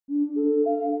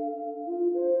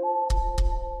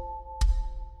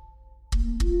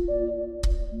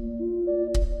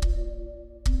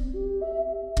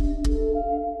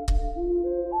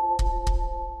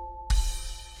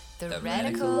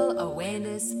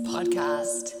Awareness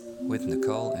Podcast with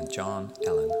Nicole and John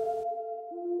Allen.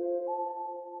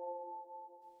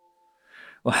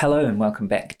 Well, hello and welcome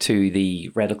back to the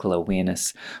Radical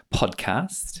Awareness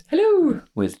Podcast. Hello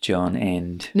With John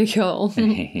and Nicole.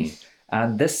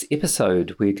 This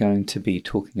episode, we're going to be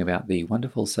talking about the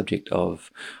wonderful subject of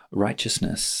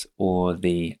righteousness, or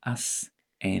the us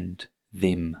and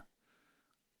them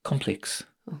complex.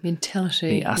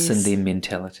 Mentality. The us and them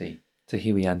mentality. So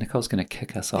here we are. Nicole's going to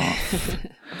kick us off.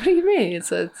 What do you mean?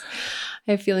 I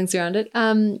have feelings around it.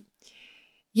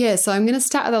 So I'm going to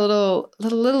start with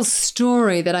a little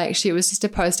story that it was just a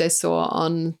post I saw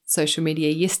on social media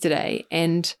yesterday.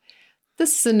 And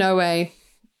this is in no way,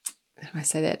 how do I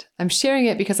say that? I'm sharing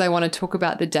it because I want to talk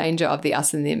about the danger of the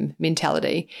us and them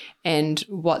mentality and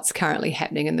what's currently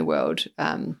happening in the world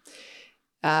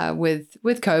with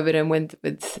COVID and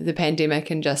with the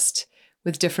pandemic and just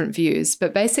with different views.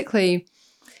 But basically,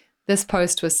 this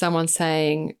post was someone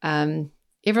saying,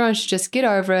 everyone should just get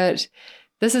over it.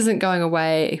 This isn't going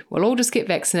away. We'll all just get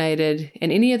vaccinated.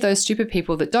 And any of those stupid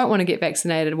people that don't want to get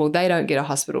vaccinated, well, they don't get a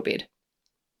hospital bed.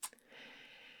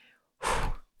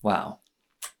 Wow.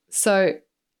 So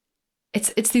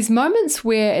it's these moments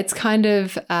where it's kind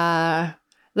of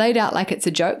laid out like it's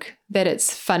a joke, that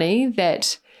it's funny,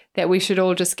 that we should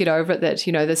all just get over it, that,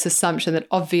 this assumption that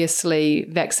obviously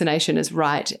vaccination is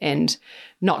right and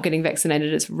not getting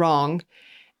vaccinated is wrong.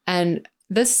 And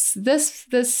this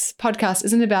podcast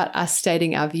isn't about us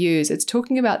stating our views. It's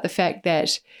talking about the fact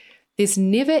that there's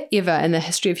never, ever in the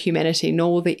history of humanity,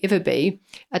 nor will there ever be,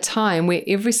 a time where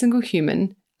every single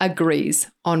human agrees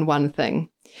on one thing.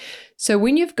 So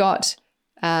when you've got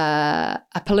a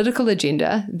political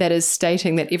agenda that is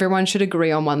stating that everyone should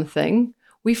agree on one thing,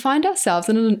 we find ourselves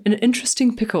in an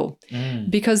interesting pickle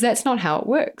because that's not how it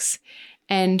works.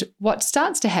 And what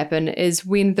starts to happen is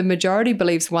when the majority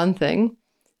believes one thing,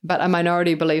 but a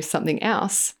minority believes something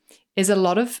else, is a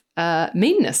lot of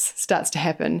meanness starts to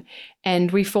happen. And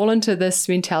we fall into this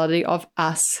mentality of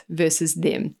us versus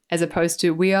them, as opposed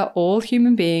to we are all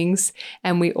human beings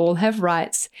and we all have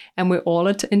rights and we're all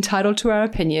entitled to our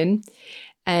opinion.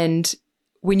 And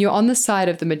when you're on the side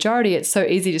of the majority, it's so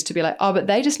easy just to be like, oh, but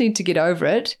they just need to get over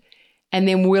it and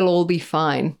then we'll all be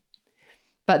fine.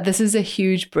 But this is a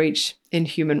huge breach in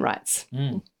human rights.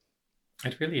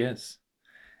 It really is.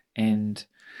 And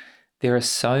there are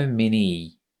so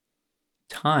many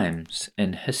times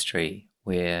in history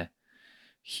where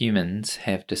humans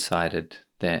have decided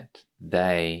that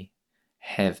they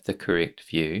have the correct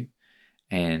view,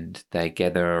 and they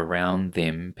gather around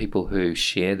them people who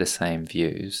share the same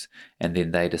views, and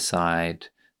then they decide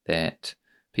that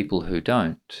people who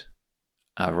don't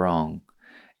are wrong.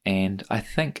 And I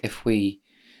think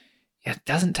it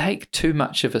doesn't take too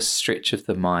much of a stretch of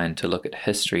the mind to look at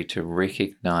history to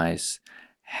recognize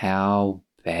how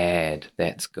bad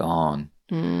that's gone,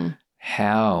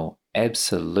 how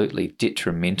absolutely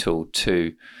detrimental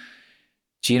to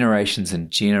generations and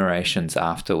generations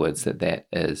afterwards that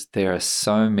is. There are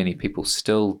so many people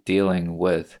still dealing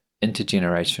with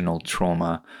intergenerational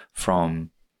trauma from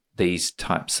these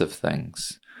types of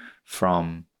things,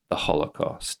 from the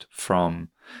Holocaust, from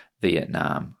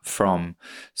Vietnam, from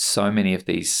so many of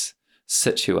these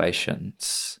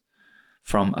situations,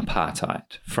 from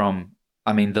apartheid,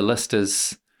 the list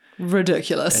is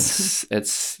ridiculous.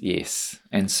 It's yes.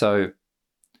 And so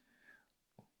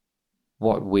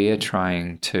what we're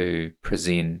trying to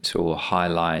present or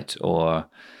highlight or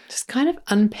just kind of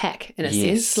unpack in a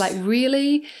sense, like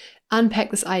really unpack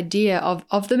this idea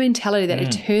of the mentality that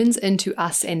it turns into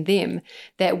us and them,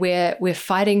 that we're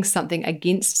fighting something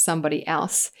against somebody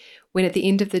else, when at the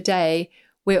end of the day,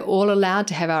 we're all allowed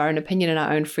to have our own opinion and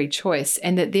our own free choice,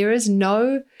 and that there is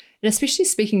no, and especially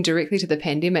speaking directly to the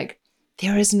pandemic,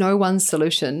 there is no one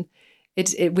solution.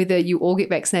 Whether you all get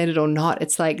vaccinated or not,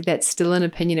 it's like that's still an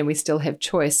opinion and we still have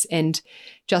choice. And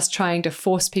just trying to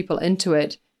force people into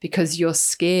it because you're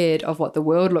scared of what the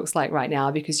world looks like right now,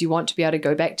 because you want to be able to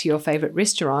go back to your favorite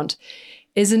restaurant,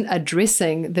 isn't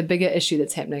addressing the bigger issue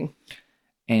that's happening.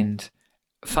 And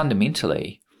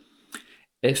fundamentally,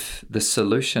 if the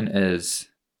solution is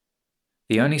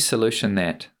the only solution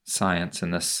that science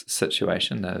in this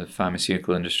situation, the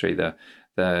pharmaceutical industry, the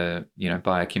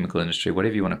biochemical industry,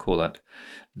 whatever you want to call it,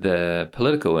 the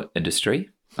political industry,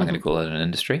 I'm going to call it an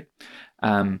industry,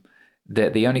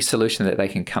 that the only solution that they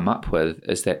can come up with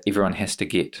is that everyone has to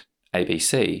get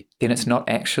ABC, then it's not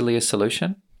actually a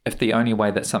solution. If the only way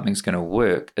that something's going to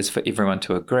work is for everyone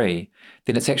to agree,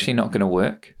 then it's actually not going to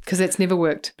work. Because it's never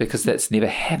worked. Because that's never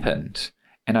happened.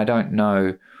 And I don't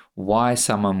know why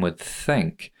someone would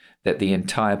think that the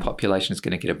entire population is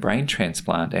going to get a brain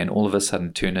transplant and all of a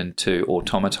sudden turn into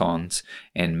automatons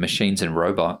and machines and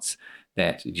robots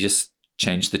that just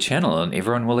change the channel and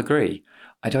everyone will agree.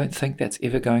 I don't think that's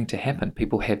ever going to happen.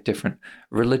 People have different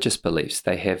religious beliefs.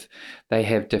 They have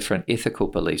different ethical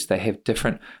beliefs. They have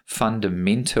different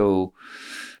fundamental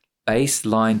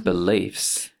baseline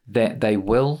beliefs that they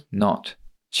will not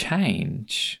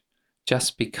change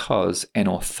just because an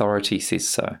authority says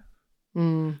so.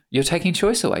 You're taking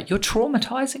choice away. You're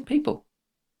traumatizing people.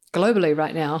 Globally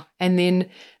right now, and then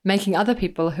making other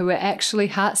people who are actually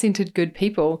heart-centered good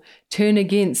people turn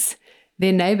against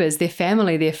their neighbors, their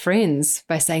family, their friends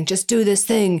by saying, just do this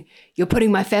thing. You're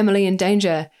putting my family in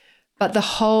danger. But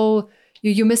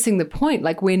you're missing the point.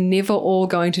 Like, we're never all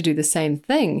going to do the same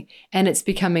thing. And it's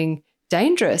becoming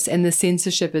dangerous, and the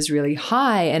censorship is really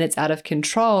high and it's out of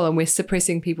control, and we're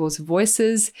suppressing people's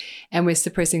voices and we're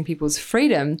suppressing people's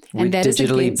freedom. We're and that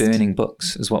digitally is burning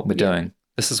books is what we're doing.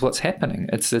 This is what's happening.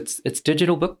 It's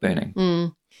digital book burning.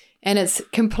 And it's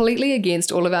completely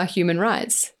against all of our human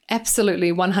rights.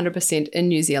 Absolutely 100% in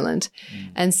New Zealand.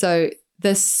 And so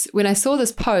when I saw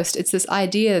this post, it's this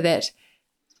idea that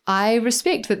I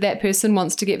respect that person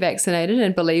wants to get vaccinated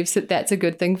and believes that that's a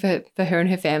good thing for her and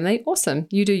her family. Awesome.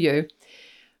 You do you.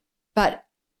 But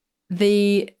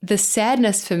the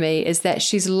sadness for me is that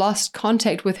she's lost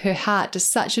contact with her heart to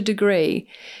such a degree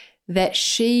that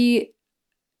she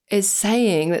is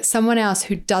saying that someone else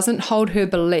who doesn't hold her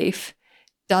belief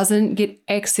doesn't get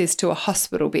access to a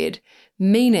hospital bed,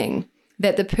 meaning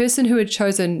that the person who had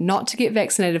chosen not to get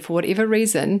vaccinated for whatever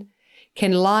reason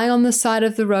can lie on the side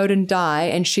of the road and die,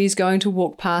 and she's going to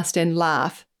walk past and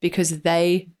laugh because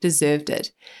they deserved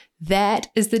it. That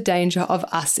is the danger of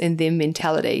us and them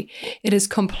mentality. It is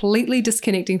completely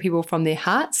disconnecting people from their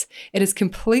hearts. It is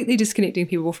completely disconnecting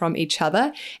people from each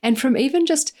other and from even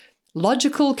just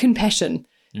logical compassion.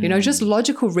 Just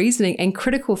logical reasoning and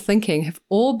critical thinking have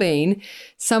all been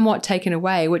somewhat taken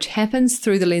away, which happens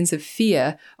through the lens of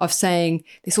fear of saying,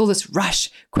 there's all this rush,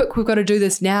 quick, we've got to do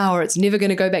this now or it's never going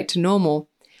to go back to normal.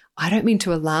 I don't mean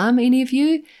to alarm any of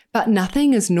you, but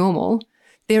nothing is normal.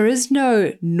 There is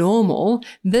no normal.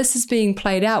 This is being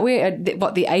played out. We're at the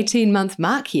 18-month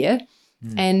mark here,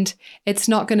 and it's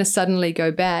not going to suddenly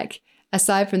go back,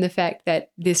 aside from the fact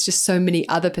that there's just so many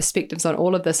other perspectives on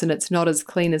all of this and it's not as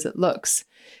clean as it looks.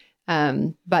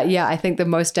 But yeah, I think the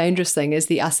most dangerous thing is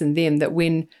the us and them, that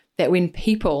when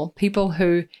people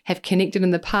who have connected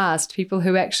in the past, people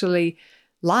who actually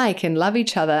like and love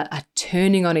each other are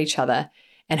turning on each other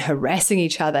and harassing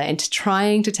each other and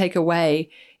trying to take away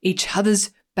each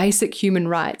other's basic human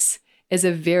rights, is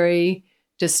a very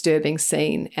disturbing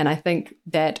scene. And I think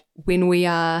that when we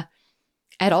are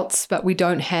adults, but we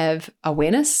don't have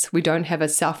awareness, we don't have a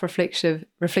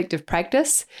reflective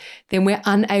practice, then we're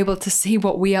unable to see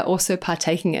what we are also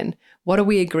partaking in. What are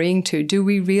we agreeing to? Do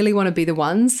we really want to be the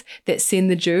ones that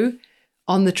send the Jew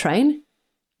on the train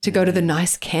to go to the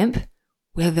nice camp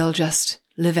where they'll just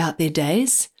live out their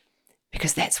days?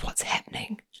 Because that's what's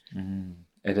happening.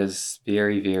 It is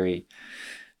very, very,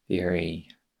 very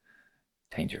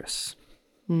dangerous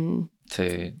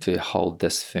to hold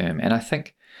this firm. And I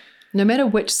think no matter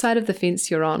which side of the fence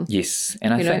you're on. Yes,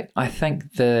 and I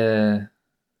think the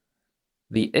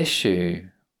issue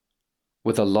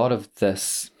with a lot of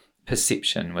this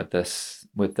perception, with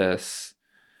this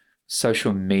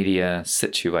social media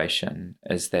situation,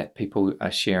 is that people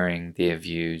are sharing their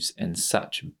views in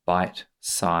such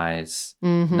bite-size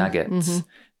nuggets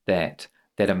that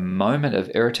a moment of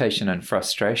irritation and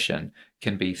frustration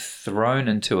can be thrown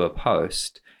into a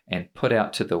post and put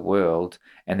out to the world,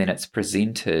 and then it's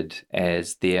presented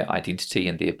as their identity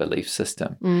and their belief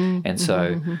system. And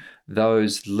so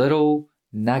those little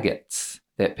nuggets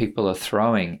that people are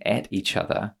throwing at each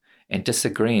other and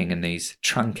disagreeing in these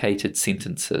truncated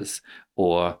sentences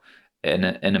or an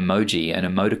emoji, an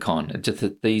emoticon,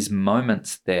 just these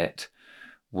moments that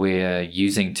we're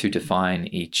using to define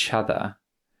each other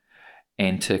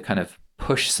and to kind of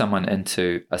push someone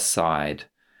into a side,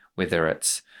 whether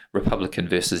it's Republican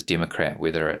versus Democrat,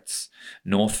 whether it's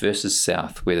North versus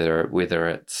South, whether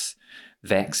it's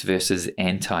vax versus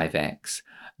anti-vax.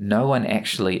 No one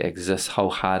actually exists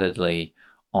wholeheartedly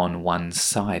on one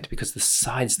side, because the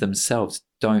sides themselves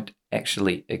don't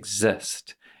actually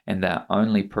exist, and they're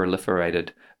only proliferated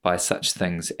by such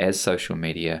things as social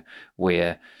media,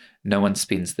 where no one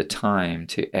spends the time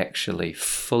to actually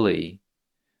fully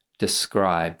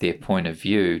describe their point of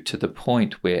view, to the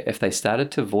point where if they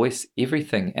started to voice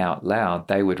everything out loud,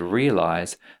 they would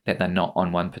realize that they're not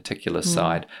on one particular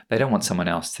side. They don't want someone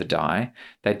else to die.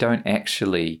 They don't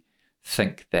actually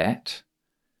think that.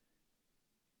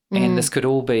 And this could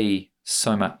all be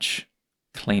so much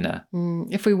cleaner.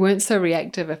 If we weren't so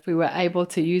reactive, if we were able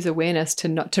to use awareness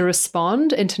to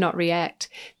respond and to not react,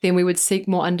 then we would seek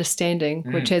more understanding,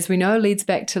 which, as we know, leads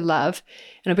back to love.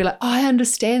 And I'll be like, oh, I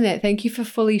understand that. Thank you for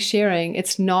fully sharing.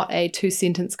 It's not a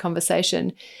 2-sentence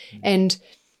conversation. And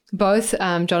both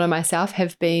John and myself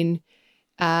have been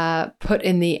put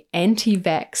in the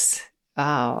anti-vax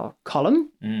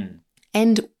column.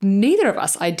 And neither of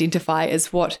us identify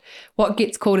as what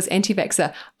gets called as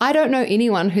anti-vaxxer. I don't know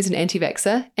anyone who's an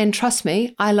anti-vaxxer. And trust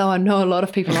me, I know a lot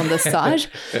of people on this side,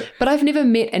 but I've never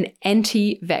met an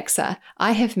anti-vaxxer.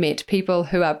 I have met people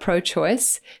who are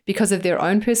pro-choice because of their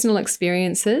own personal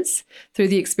experiences, through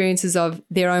the experiences of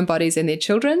their own bodies and their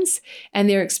children's, and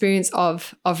their experience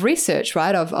of research,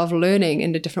 right, of learning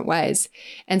in different ways.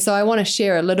 And so I want to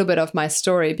share a little bit of my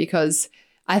story because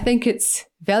I think it's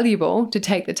valuable to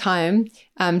take the time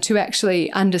to actually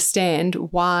understand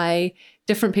why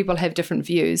different people have different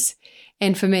views.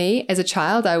 And for me, as a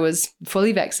child, I was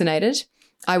fully vaccinated.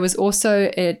 I was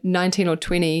also at 19 or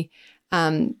 20,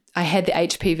 I had the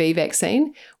HPV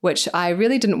vaccine, which I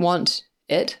really didn't want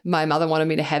it. My mother wanted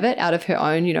me to have it out of her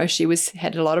own. You know, she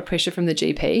had a lot of pressure from the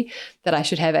GP that I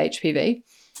should have HPV.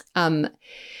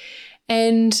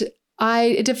 And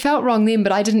it felt wrong then,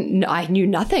 but I knew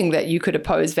nothing that you could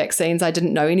oppose vaccines. I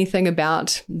didn't know anything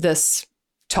about this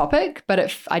topic,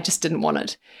 but I just didn't want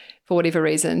it for whatever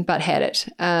reason, but had it.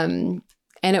 And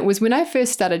it was when I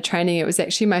first started training, it was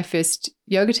actually my first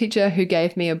yoga teacher who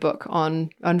gave me a book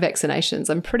on vaccinations.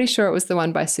 I'm pretty sure it was the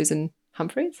one by Susan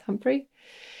Humphrey.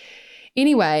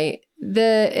 Anyway,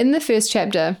 in the first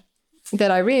chapter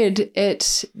that I read,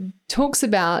 it talks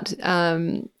about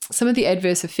some of the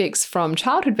adverse effects from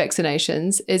childhood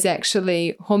vaccinations is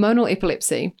actually hormonal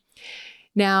epilepsy.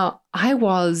 Now, I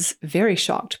was very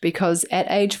shocked because at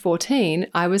age 14,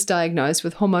 I was diagnosed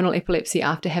with hormonal epilepsy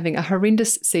after having a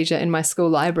horrendous seizure in my school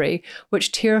library,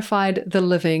 which terrified the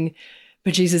living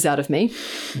bejesus out of me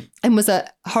and was a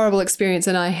horrible experience.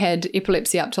 And I had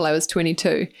epilepsy up till I was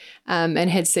 22 and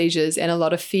had seizures and a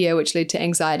lot of fear, which led to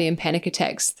anxiety and panic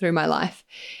attacks through my life.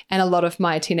 And a lot of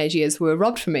my teenage years were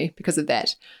robbed from me because of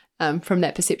that, from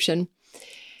that perception.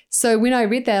 So when I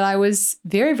read that, I was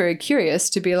very, very curious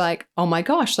to be like, oh my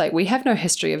gosh, like we have no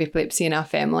history of epilepsy in our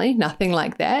family, nothing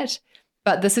like that.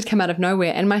 But this had come out of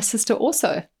nowhere. And my sister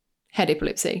also had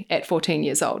epilepsy at 14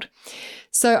 years old.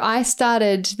 So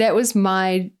that was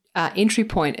my entry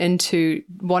point into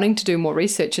wanting to do more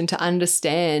research and to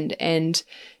understand and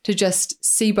to just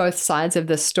see both sides of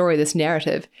this story, this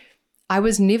narrative. I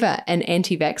was never an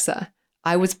anti-vaxxer.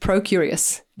 I was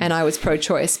pro-curious and I was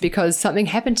pro-choice because something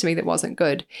happened to me that wasn't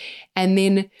good. And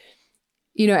then,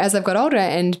 you know, as I've got older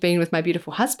and been with my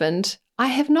beautiful husband, I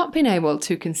have not been able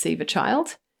to conceive a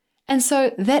child. And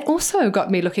so that also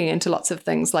got me looking into lots of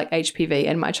things like HPV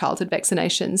and my childhood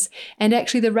vaccinations and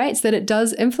actually the rates that it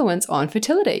does influence on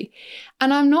fertility.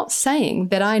 And I'm not saying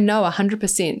that I know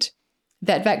 100%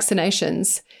 that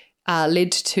vaccinations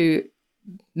led to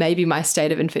maybe my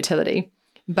state of infertility,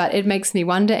 but it makes me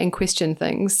wonder and question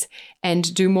things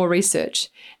and do more research.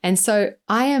 And so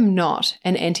I am not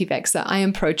an anti-vaxxer. I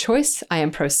am pro-choice. I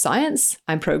am pro-science.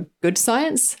 I'm pro-good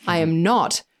science. I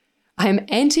am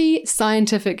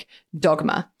anti-scientific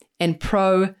dogma and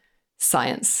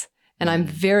pro-science. And I'm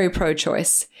very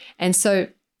pro-choice. And so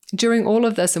during all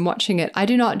of this and watching it, I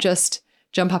do not just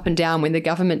jump up and down when the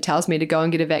government tells me to go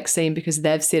and get a vaccine because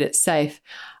they've said it's safe.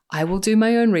 I will do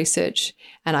my own research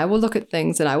and I will look at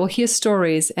things and I will hear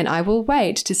stories and I will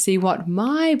wait to see what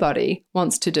my body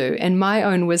wants to do and my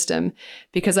own wisdom,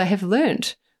 because I have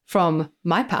learned from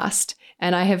my past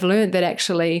and I have learned that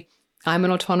actually I'm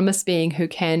an autonomous being who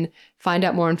can find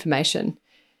out more information.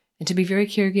 And to be very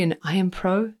clear again, I am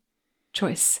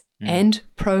pro-choice and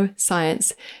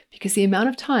pro-science, because the amount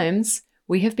of times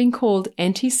we have been called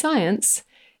anti-science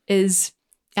is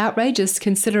outrageous,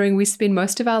 considering we spend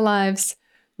most of our lives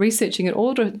researching in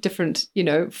all different,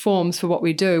 forms for what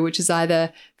we do, which is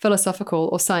either philosophical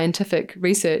or scientific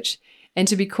research. And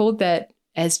to be called that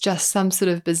as just some sort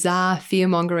of bizarre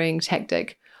fear-mongering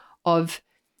tactic of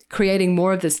creating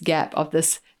more of this gap of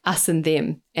this us and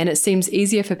them. And it seems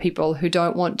easier for people who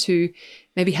don't want to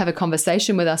maybe have a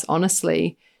conversation with us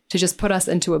honestly to just put us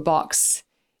into a box.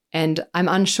 And I'm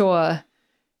unsure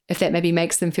if that maybe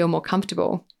makes them feel more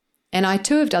comfortable. And I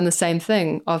too have done the same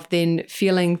thing of then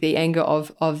feeling the anger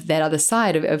of that other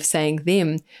side of saying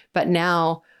them. But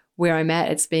now where I'm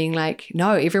at, it's being like,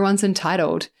 no, everyone's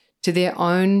entitled to their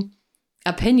own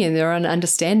opinion, their own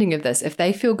understanding of this. If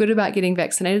they feel good about getting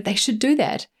vaccinated, they should do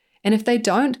that. And if they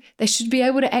don't, they should be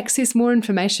able to access more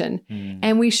information.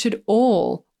 And we should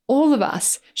all of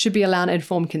us should be allowed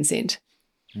informed consent.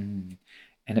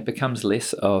 And it becomes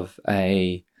less of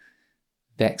a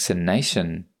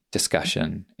vaccination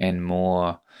discussion and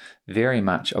more very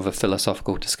much of a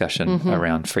philosophical discussion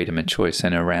around freedom and choice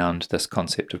and around this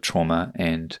concept of trauma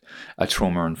and a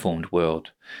trauma-informed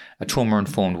world. A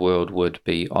trauma-informed world would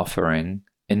be offering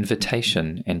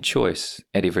invitation and choice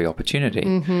at every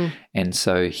opportunity. And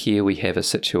so here we have a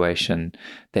situation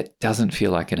that doesn't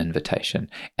feel like an invitation.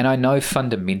 And I know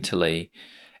fundamentally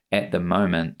at the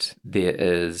moment there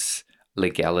is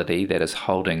legality that is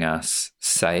holding us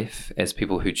safe as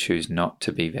people who choose not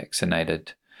to be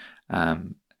vaccinated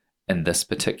in this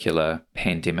particular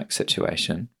pandemic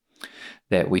situation,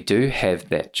 that we do have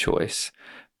that choice,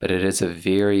 but it is a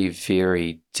very,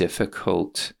 very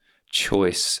difficult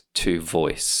choice to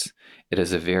voice. It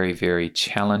is a very, very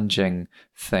challenging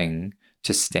thing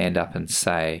to stand up and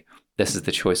say, this is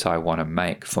the choice I want to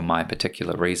make for my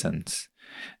particular reasons.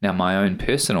 Now, my own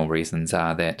personal reasons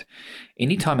are that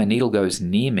anytime a needle goes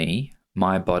near me,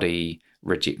 my body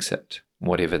rejects it,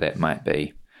 whatever that might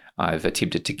be. I've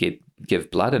attempted to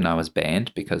give blood and I was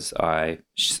banned because I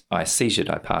seizured,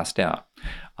 I passed out.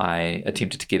 I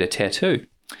attempted to get a tattoo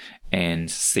and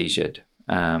seizured.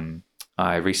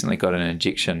 I recently got an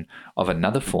injection of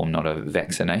another form, not a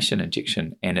vaccination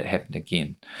injection, and it happened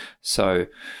again. So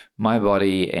my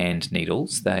body and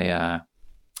needles, they are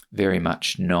very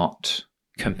much not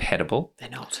compatible. They're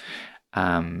not.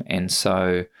 And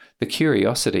so the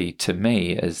curiosity to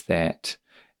me is that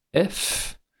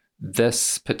if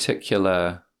this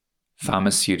particular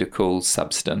pharmaceutical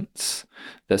substance,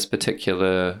 this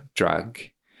particular drug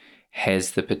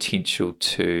has the potential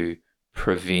to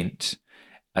prevent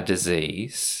a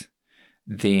disease,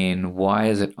 then why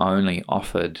is it only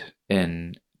offered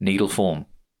in needle form?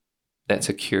 That's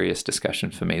a curious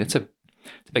discussion for me. It's a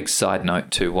big side note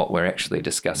to what we're actually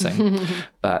discussing.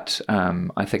 But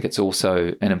I think it's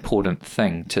also an important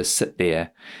thing to sit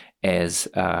there as,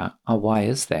 why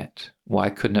is that? Why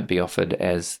couldn't it be offered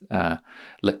as a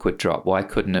liquid drop? Why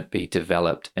couldn't it be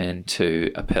developed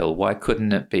into a pill?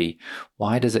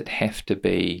 Why does it have to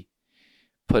be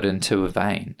put into a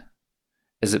vein?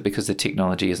 Is it because the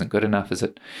technology isn't good enough?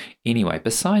 Anyway,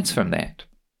 besides from that,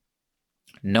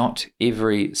 not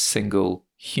every single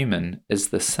human is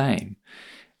the same.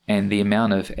 And the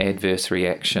amount of adverse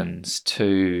reactions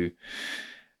to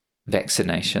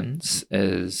vaccinations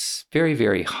is very,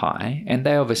 very high. And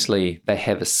they have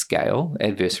a scale.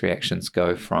 Adverse reactions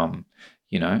go from,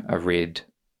 a red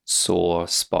sore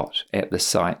spot at the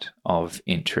site of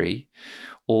entry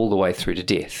all the way through to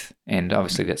death. And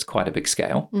obviously that's quite a big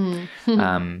scale.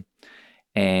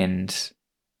 And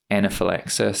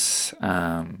anaphylaxis,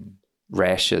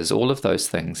 rashes, all of those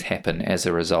things happen as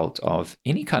a result of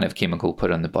any kind of chemical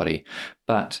put in the body,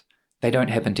 but they don't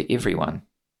happen to everyone.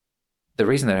 The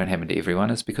reason they don't happen to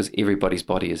everyone is because everybody's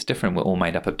body is different. We're all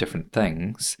made up of different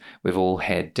things. We've all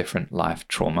had different life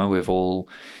trauma. We've all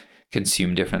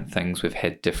consumed different things. We've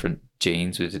had different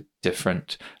genes with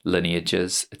different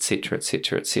lineages, etc.,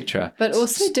 etc., etc. But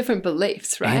also different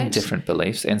beliefs, right? And different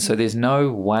beliefs. And so there's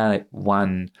no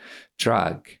one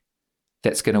drug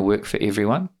that's going to work for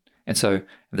everyone. And so at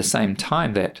the same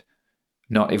time that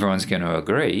not everyone's going to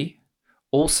agree,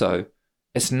 also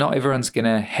it's not everyone's going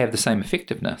to have the same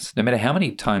effectiveness, no matter how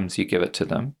many times you give it to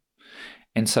them.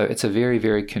 And so it's a very,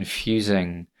 very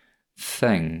confusing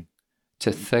thing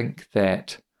to think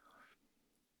that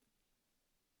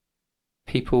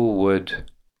people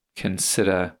would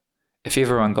consider if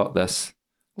everyone got this,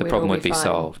 the problem would be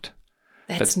solved.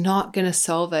 That's not going to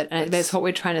solve it. And that's what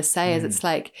we're trying to say is it's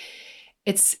like,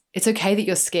 it's okay that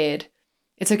you're scared.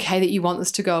 It's okay that you want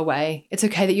this to go away. It's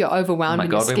okay that you're overwhelmed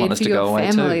and you're scared for your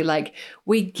family. Like,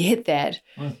 we get that.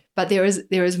 But there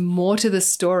is more to the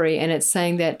story, and it's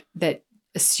saying that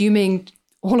assuming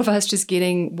all of us just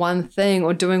getting one thing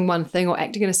or doing one thing or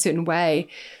acting in a certain way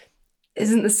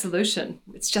isn't the solution.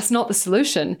 It's just not the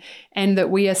solution. And that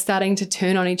we are starting to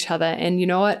turn on each other. And you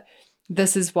know what?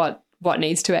 This is what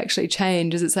needs to actually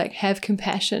change. Is it's like, have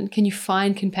compassion. Can you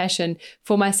find compassion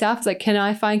for myself? It's like, can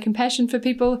I find compassion for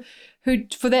people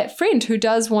for that friend who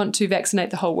does want to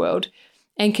vaccinate the whole world?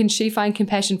 And can she find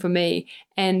compassion for me?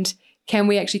 And can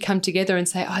we actually come together and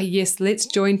say, oh yes, let's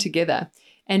join together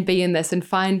and be in this and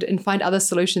find other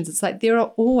solutions? It's like, there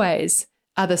are always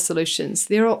other solutions.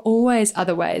 There are always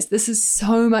other ways. This is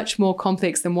so much more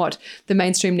complex than what the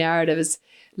mainstream narrative is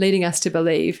leading us to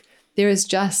believe.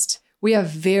 We are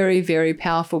very, very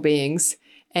powerful beings,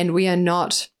 and we are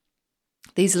not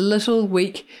these little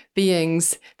weak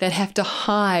beings that have to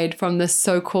hide from this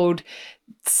so-called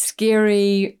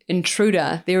scary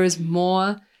intruder. There is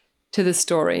more to the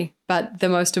story, but the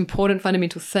most important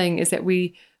fundamental thing is that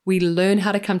we we learn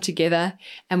how to come together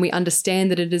and we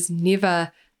understand that it is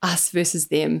never us versus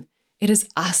them. It is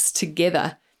us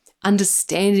together,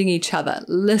 understanding each other,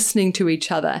 listening to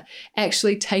each other,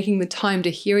 actually taking the time to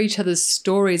hear each other's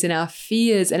stories and our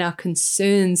fears and our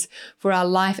concerns for our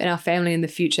life and our family in the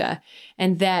future.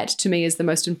 And that, to me, is the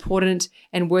most important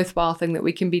and worthwhile thing that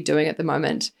we can be doing at the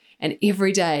moment. And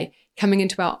every day, coming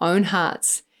into our own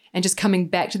hearts and just coming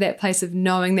back to that place of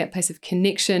knowing, that place of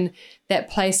connection, that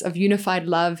place of unified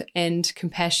love and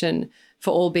compassion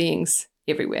for all beings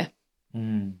everywhere.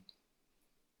 Mm.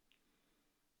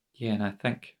 Yeah, and I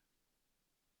think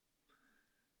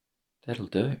that'll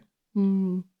do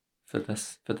for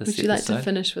this Would episode. you like to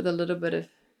finish with a little bit of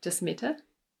just metta?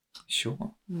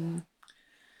 Sure.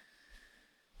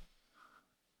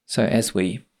 So as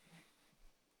we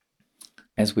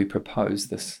propose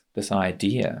this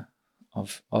idea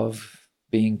of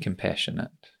being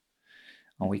compassionate,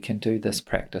 and we can do this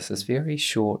practice, this very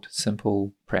short,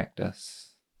 simple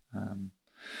practice,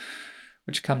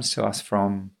 which comes to us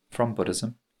from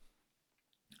Buddhism.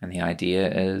 And the idea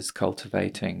is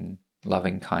cultivating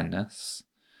loving kindness,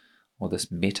 or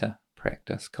this metta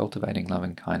practice, cultivating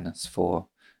loving kindness for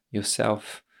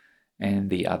yourself and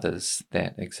the others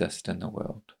that exist in the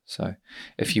world. So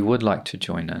if you would like to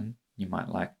join in, you might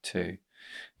like to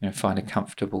find a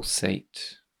comfortable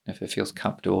seat. If it feels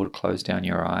comfortable to close down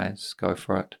your eyes, go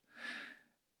for it.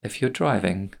 If you're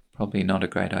driving, probably not a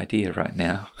great idea right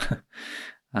now.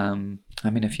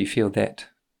 If you feel that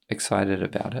excited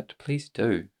about it, please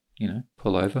do,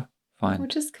 pull over. Or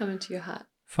just come into your heart.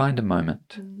 Find a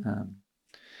moment.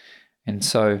 And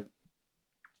so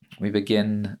we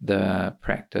begin the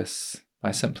practice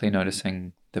by simply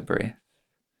noticing the breath.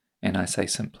 And I say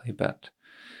simply, but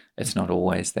it's not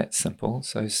always that simple.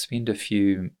 So spend a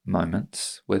few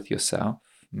moments with yourself.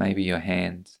 Maybe your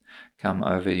hands come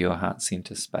over your heart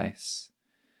center space.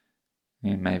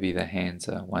 And maybe the hands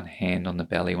are one hand on the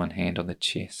belly, one hand on the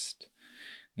chest.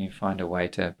 And you find a way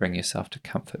to bring yourself to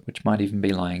comfort, which might even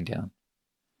be lying down.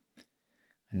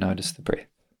 And notice the breath.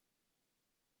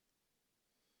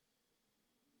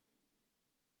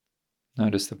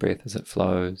 Notice the breath as it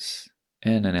flows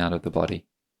in and out of the body.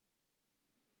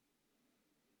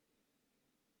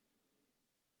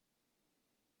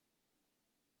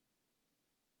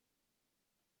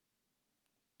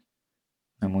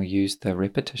 And we'll use the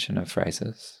repetition of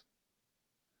phrases.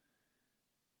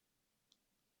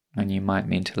 And you might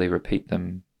mentally repeat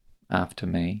them after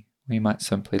me, or you might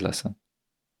simply listen.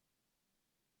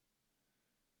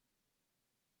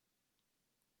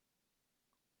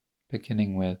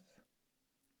 Beginning with,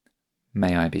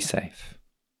 may I be safe.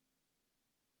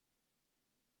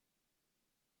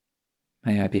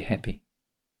 May I be happy.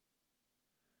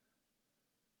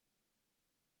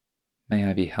 May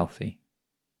I be healthy.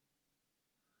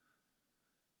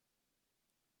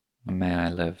 And may I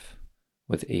live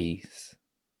with ease.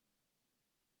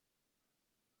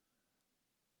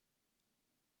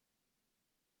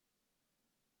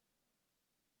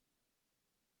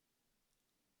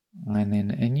 And then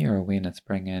in your awareness,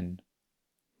 begin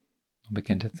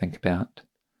to think about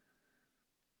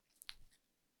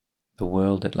the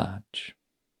world at large.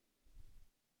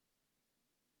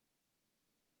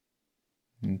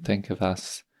 And think of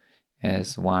us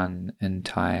as one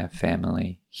entire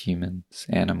family, humans,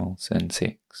 animals,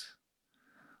 insects,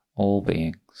 all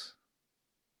beings.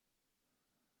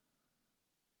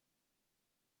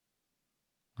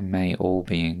 And may all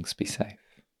beings be safe.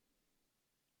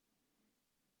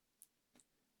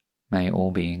 May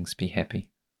all beings be happy.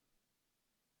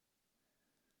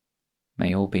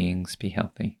 May all beings be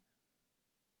healthy.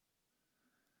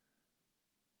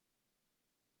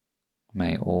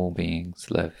 May all beings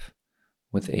live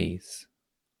with ease.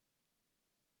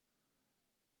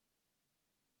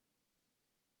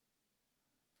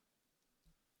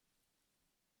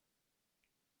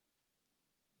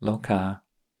 Loka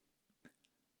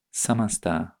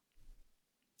samasta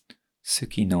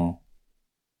sukhino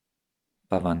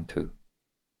bhavantu.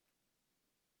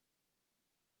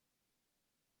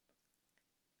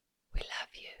 We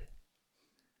love you.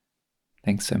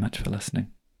 Thanks so much for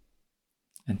listening.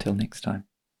 Until next time.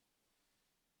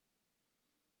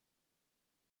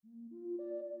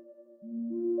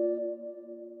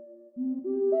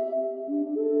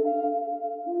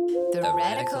 The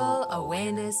Radical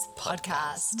Awareness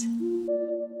Podcast.